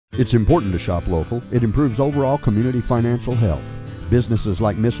It's important to shop local. It improves overall community financial health. Businesses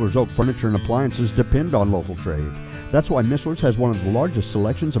like Mistlers Oak Furniture and Appliances depend on local trade. That's why Mistlers has one of the largest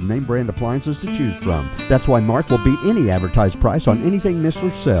selections of name brand appliances to choose from. That's why Mark will beat any advertised price on anything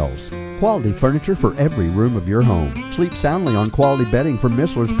Mistlers sells. Quality furniture for every room of your home. Sleep soundly on quality bedding from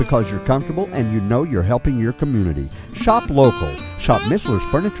Mistlers because you're comfortable and you know you're helping your community. Shop local. Shop Mistlers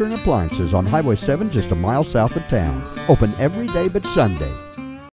Furniture and Appliances on Highway 7 just a mile south of town. Open every day but Sunday.